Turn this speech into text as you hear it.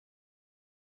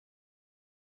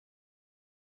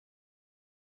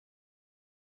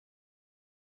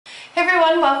Hey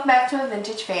everyone, welcome back to a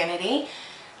Vintage Vanity.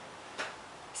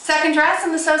 Second dress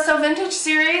in the So Vintage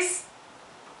series.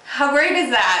 How great is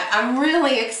that? I'm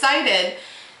really excited.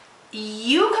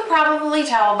 You could probably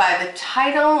tell by the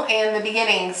title and the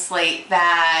beginning slate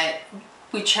that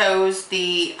we chose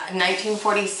the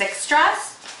 1946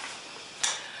 dress,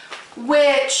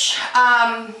 which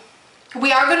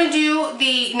we are going to do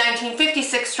the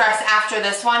 1956 dress after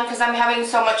this one because I'm having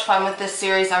so much fun with this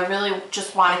series. I really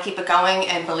just want to keep it going,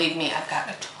 and believe me, I've got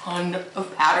a ton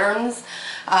of patterns.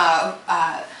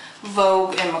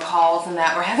 Vogue and McCall's and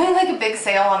that were having like a big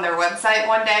sale on their website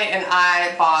one day, and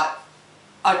I bought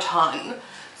a ton.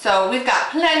 So we've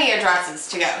got plenty of dresses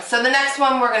to go. So the next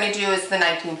one we're going to do is the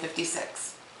 1956.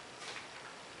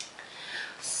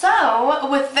 So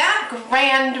with that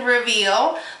grand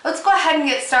reveal, let's go ahead and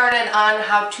get started on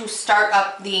how to start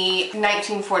up the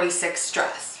 1946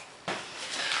 dress.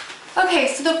 Okay,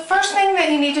 so the first thing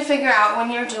that you need to figure out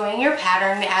when you're doing your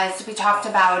pattern, as we talked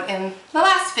about in the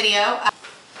last video,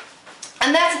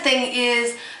 and that's the thing,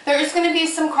 is there is going to be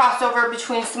some crossover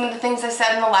between some of the things I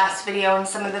said in the last video and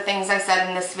some of the things I said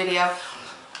in this video,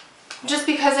 just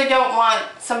because I don't want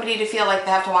somebody to feel like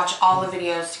they have to watch all the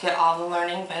videos to get all the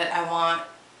learning, but I want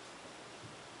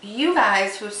you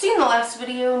guys who have seen the last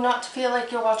video not to feel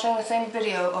like you're watching the same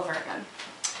video over again.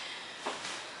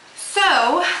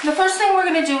 So the first thing we're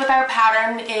going to do with our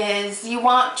pattern is you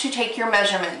want to take your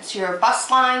measurements, your bust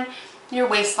line, your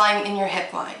waistline, and your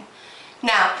hip line.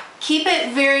 Now keep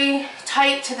it very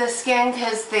tight to the skin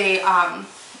because the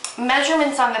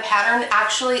measurements on the pattern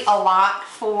actually allot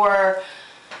for,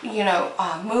 you know,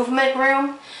 movement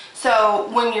room. So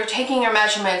when you're taking your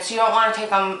measurements, you don't want to take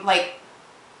them like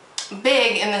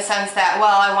big in the sense that,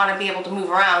 well, I want to be able to move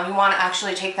around. You want to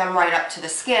actually take them right up to the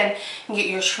skin and get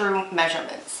your true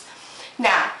measurements.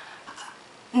 Now,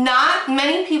 not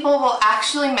many people will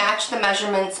actually match the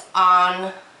measurements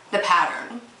on the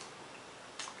pattern.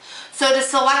 So to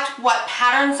select what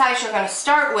pattern size you're going to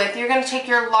start with, you're going to take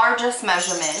your largest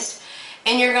measurement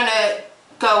and you're going to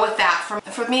go with that.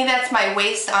 For me, that's my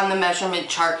waist on the measurement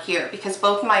chart here, because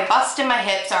both my bust and my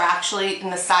hips are actually in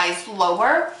the size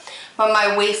lower, but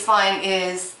my waistline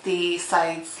is the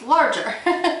size larger.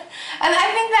 And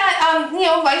I think that, you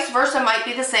know, vice versa might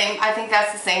be the same. I think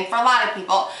that's the same for a lot of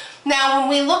people. Now, when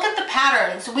we look at the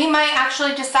patterns, we might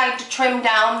actually decide to trim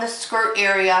down the skirt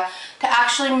area to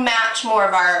actually match more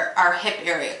of our hip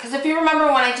area. Because if you remember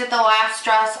when I did the last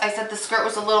dress, I said the skirt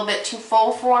was a little bit too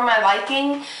full for my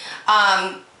liking.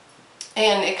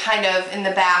 And it kind of, in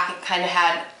the back, it kind of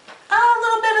had a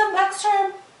little bit of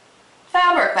extra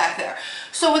fabric back there.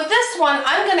 So with this one,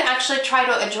 I'm going to actually try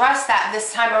to address that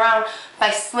this time around by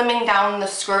slimming down the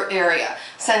skirt area,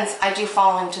 since I do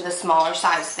fall into the smaller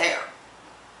size there.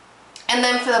 And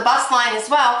then for the bust line as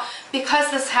well,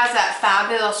 because this has that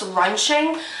fabulous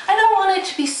runching, I don't want it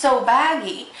to be so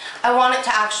baggy. I want it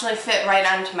to actually fit right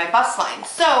onto my bust line.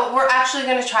 So we're actually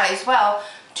going to try as well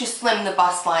to slim the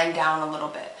bust line down a little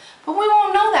bit. But we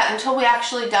won't know that until we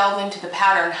actually delve into the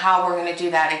pattern, how we're going to do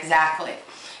that exactly.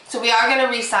 So we are going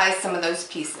to resize some of those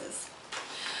pieces.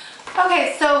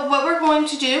 Okay, so what we're going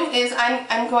to do is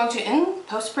I'm going to, in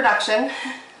post-production,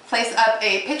 place up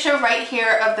a picture right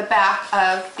here of the back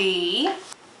of the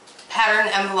pattern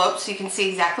envelope so you can see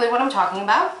exactly what I'm talking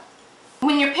about.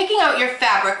 When you're picking out your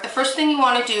fabric, the first thing you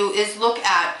want to do is look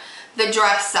at the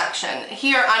dress section.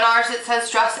 Here on ours it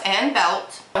says dress and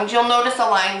belt, and you'll notice a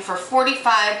line for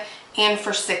 45 and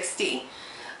for 60.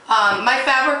 My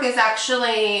fabric is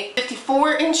actually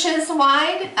 54 inches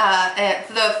wide.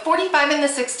 The 45 and the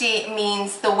 60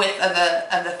 means the width of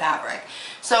the fabric.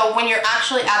 So when you're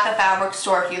actually at the fabric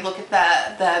store, if you look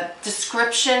at the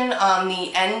description on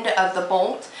the end of the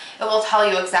bolt, it will tell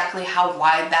you exactly how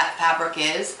wide that fabric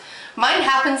is. Mine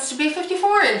happens to be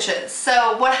 54 inches.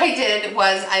 So what I did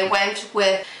was I went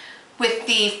with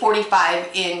the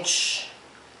 45-inch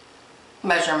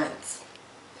measurements.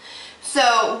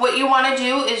 So what you want to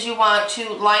do is you want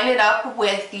to line it up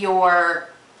with your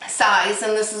size,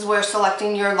 and this is where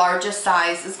selecting your largest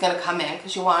size is going to come in,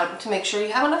 because you want to make sure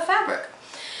you have enough fabric.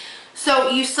 So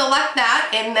you select that,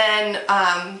 and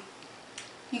then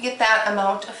you get that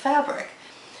amount of fabric.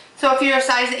 So if you're a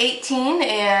size 18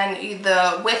 and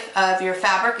the width of your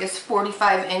fabric is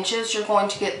 45 inches, you're going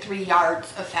to get 3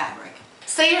 yards of fabric.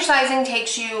 Say your sizing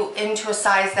takes you into a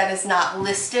size that is not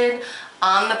listed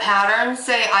on the pattern,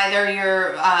 say either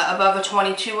you're above a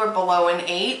 22 or below an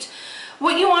 8.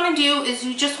 What you want to do is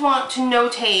you just want to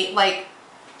notate like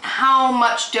how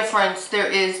much difference there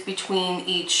is between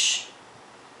each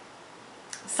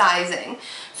sizing.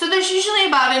 So there's usually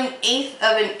about 1/8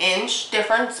 of an inch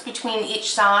difference between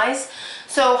each size.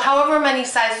 So however many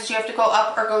sizes you have to go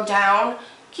up or go down,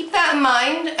 keep that in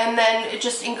mind, and then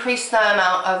just increase the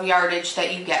amount of yardage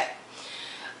that you get.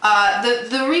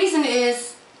 The reason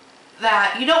is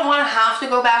that you don't want to have to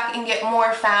go back and get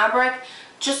more fabric,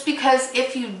 just because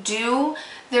if you do,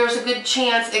 there's a good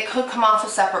chance it could come off a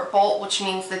separate bolt, which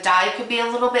means the dye could be a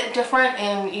little bit different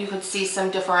and you could see some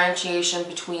differentiation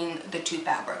between the two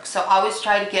fabrics. So always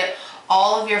try to get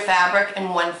all of your fabric in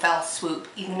one fell swoop,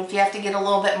 even if you have to get a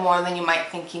little bit more than you might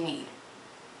think you need.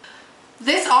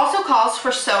 This also calls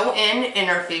for sew-in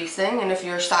interfacing, and if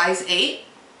you're size 8,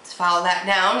 let's follow that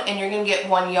down, and you're going to get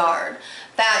 1 yard.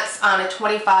 That's on a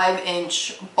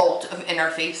 25-inch bolt of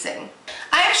interfacing.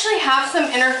 I actually have some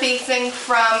interfacing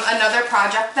from another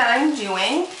project that I'm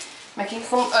doing, making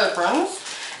some aprons,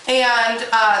 and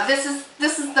this is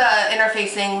the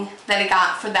interfacing that I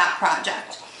got for that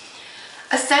project.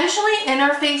 Essentially,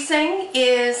 interfacing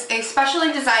is a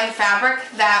specially designed fabric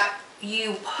that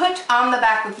you put on the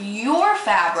back of your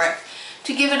fabric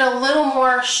to give it a little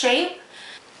more shape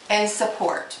and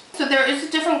support. So there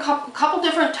is a couple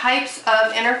different types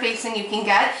of interfacing you can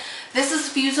get. This is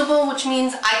fusible, which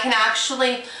means I can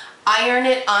actually iron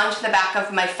it onto the back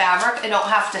of my fabric. I don't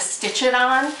have to stitch it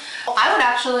on. I would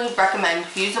actually recommend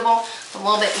fusible. It's a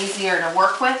little bit easier to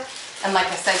work with. And like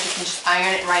I said, you can just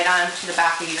iron it right onto the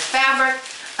back of your fabric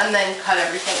and then cut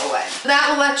everything away.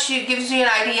 That will gives you an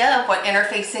idea of what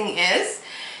interfacing is.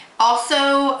 Also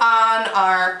on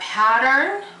our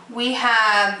pattern, we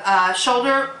have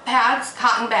shoulder pads,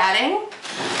 cotton batting.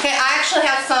 Okay, I actually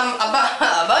have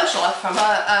a bunch left from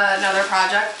another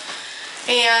project.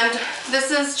 And this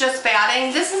is just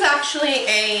batting. This is actually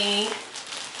a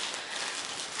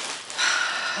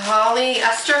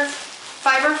polyester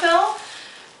fiber fill.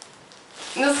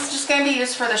 This is just going to be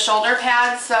used for the shoulder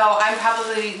pads, so I'm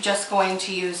probably just going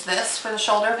to use this for the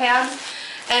shoulder pads.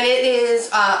 And it is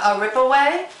a rip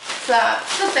away, the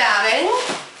batting.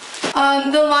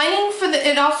 The lining for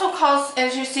it also calls,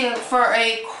 as you see, for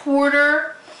a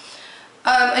quarter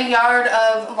a yard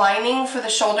of lining for the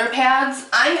shoulder pads.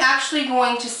 I'm actually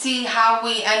going to see how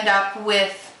we end up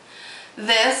with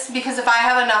this, because if I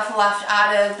have enough left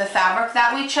out of the fabric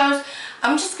that we chose,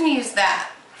 I'm just going to use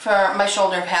that for my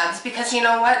shoulder pads, because you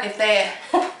know what, if they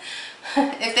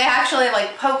if they actually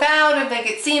like poke out or they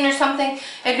get seen or something,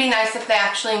 it'd be nice if they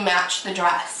actually match the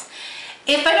dress.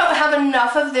 If I don't have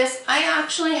enough of this, I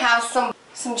actually have some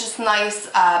just nice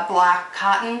black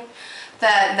cotton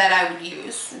that I would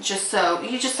use, just so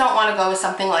you just don't want to go with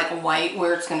something like white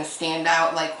where it's going to stand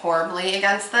out like horribly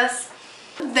against this.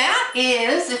 That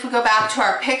is, if we go back to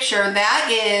our picture, that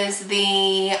is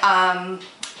the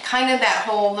kind of that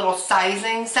whole little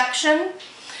sizing section.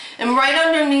 And right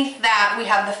underneath that we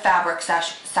have the fabric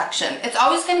section. It's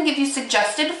always going to give you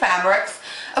suggested fabrics.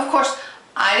 Of course,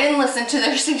 I didn't listen to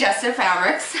their suggested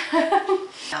fabrics.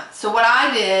 So what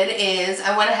I did is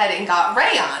I went ahead and got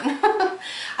rayon.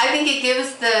 I think it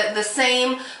gives the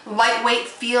same lightweight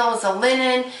feel as a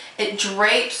linen. It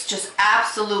drapes just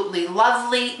absolutely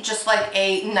lovely, just like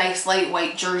a nice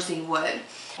lightweight jersey would.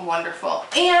 Wonderful.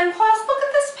 And plus, look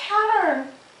at this pattern.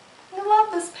 I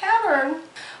love this pattern.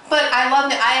 But I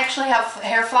loved it. I actually have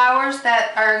hair flowers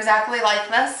that are exactly like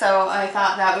this, so I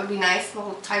thought that would be nice,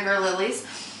 little tiger lilies.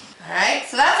 Alright,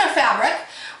 so that's our fabric.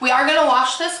 We are going to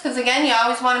wash this, because again, you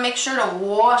always want to make sure to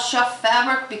wash up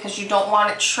fabric, because you don't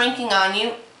want it shrinking on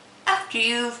you after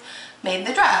you've made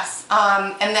the dress.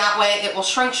 And that way it will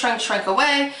shrink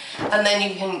away, and then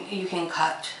you can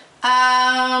cut.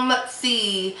 Let's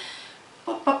see.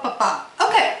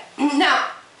 Okay, now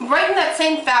right in that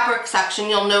same fabric section,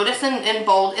 you'll notice in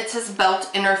bold it says belt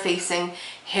interfacing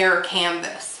hair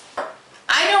canvas.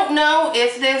 I don't know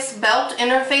if this belt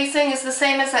interfacing is the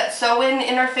same as that sew-in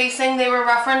interfacing they were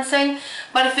referencing,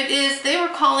 but if it is, they were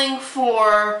calling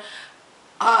for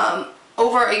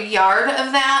over a yard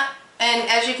of that, and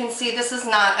as you can see, this is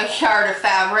not a yard of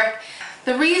fabric.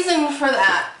 The reason for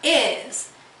that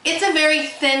is it's a very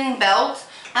thin belt.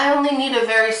 I only need a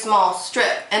very small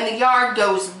strip, and the yard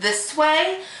goes this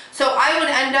way, so I would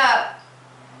end up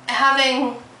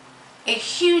having a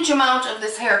huge amount of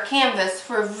this hair canvas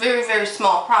for a very, very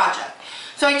small project.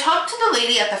 So I talked to the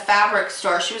lady at the fabric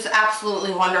store. She was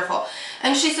absolutely wonderful.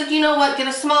 And she said, you know what, get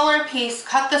a smaller piece,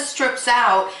 cut the strips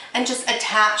out, and just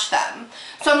attach them.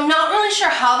 So I'm not really sure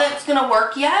how that's going to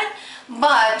work yet,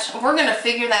 but we're going to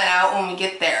figure that out when we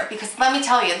get there. Because let me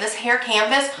tell you, this hair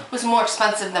canvas was more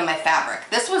expensive than my fabric.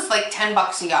 This was like 10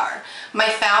 bucks a yard. My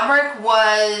fabric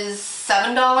was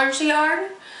 $7 a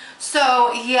yard.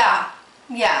 So yeah.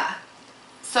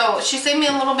 So she saved me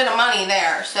a little bit of money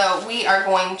there. So we are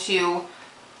going to,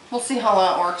 we'll see how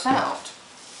that works out.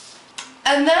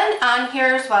 And then on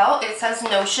here as well, it says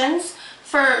notions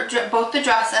for both the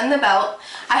dress and the belt.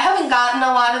 I haven't gotten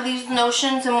a lot of these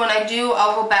notions, and when I do,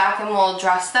 I'll go back and we'll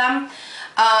address them.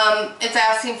 It's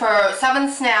asking for 7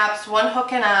 snaps, 1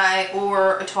 hook and eye,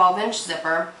 or a 12-inch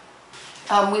zipper.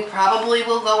 We probably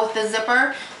will go with the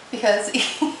zipper because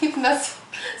even though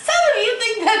some of you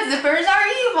think that zippers are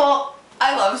evil,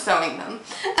 I love sewing them.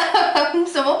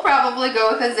 So we'll probably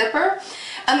go with a zipper.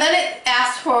 And then it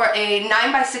asks for a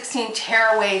 9x16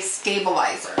 tearaway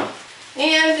stabilizer.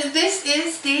 And this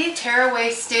is the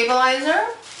tearaway stabilizer.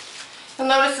 You'll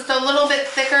notice it's a little bit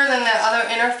thicker than the other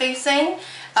interfacing.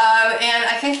 And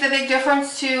I think the big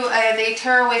difference to the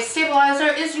tearaway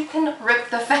stabilizer is you can rip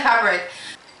the fabric.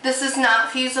 This is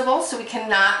not fusible, so we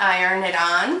cannot iron it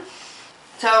on.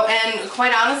 So, and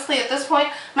quite honestly, at this point,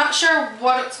 I'm not sure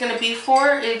what it's going to be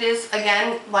for. It is,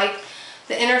 again, like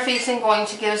the interfacing, going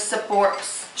to give support,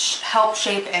 help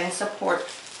shape and support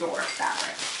your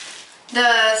fabric.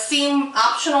 The seam,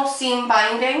 optional seam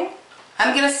binding,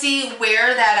 I'm going to see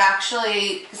where that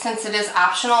actually, since it is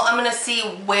optional, I'm going to see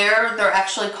where they're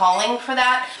actually calling for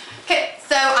that. Okay,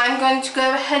 so I'm going to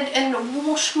go ahead and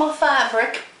wash my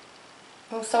fabric.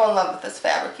 I'm so in love with this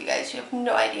fabric, you guys. You have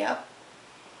no idea.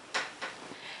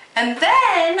 And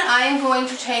then I'm going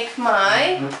to take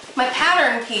my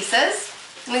pattern pieces.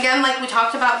 And again, like we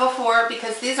talked about before,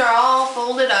 because these are all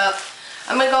folded up,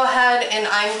 I'm going to go ahead and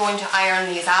I'm going to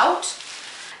iron these out.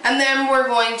 And then we're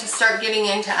going to start getting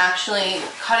into actually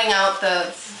cutting out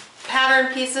the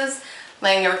pattern pieces,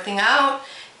 laying everything out,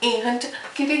 and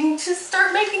getting to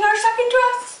start making our second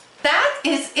dress. That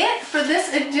is it for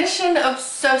this edition of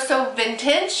So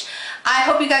Vintage. I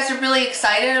hope you guys are really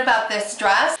excited about this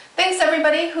dress. Thanks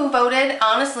everybody who voted.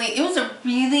 Honestly, it was a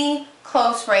really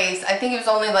close race. I think it was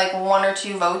only like 1 or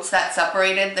 2 votes that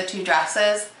separated the 2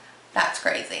 dresses. That's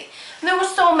crazy. And there were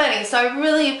so many, so I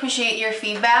really appreciate your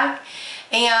feedback.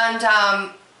 And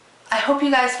I hope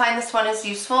you guys find this one as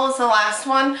useful as the last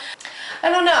one. I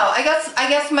don't know. I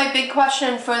guess my big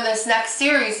question for this next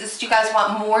series is, do you guys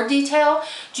want more detail?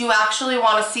 Do you actually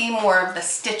want to see more of the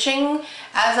stitching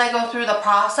as I go through the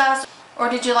process? Or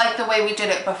did you like the way we did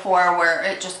it before, where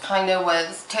it just kind of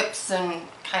was tips and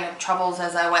kind of troubles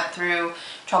as I went through,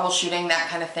 troubleshooting, that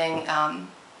kind of thing?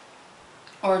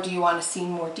 Or do you want to see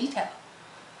more detail?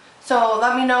 So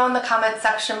let me know in the comment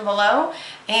section below.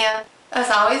 And as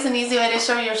always, an easy way to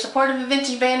show your support of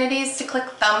Vintage Vanities to click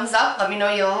thumbs up. Let me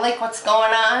know you like what's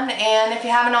going on. And if you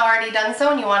haven't already done so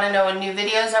and you want to know when new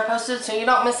videos are posted so you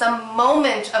don't miss a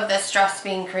moment of this dress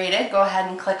being created, go ahead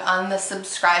and click on the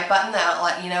subscribe button. That'll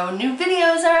let you know when new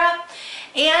videos are up.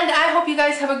 And I hope you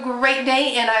guys have a great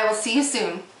day, and I will see you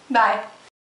soon. Bye.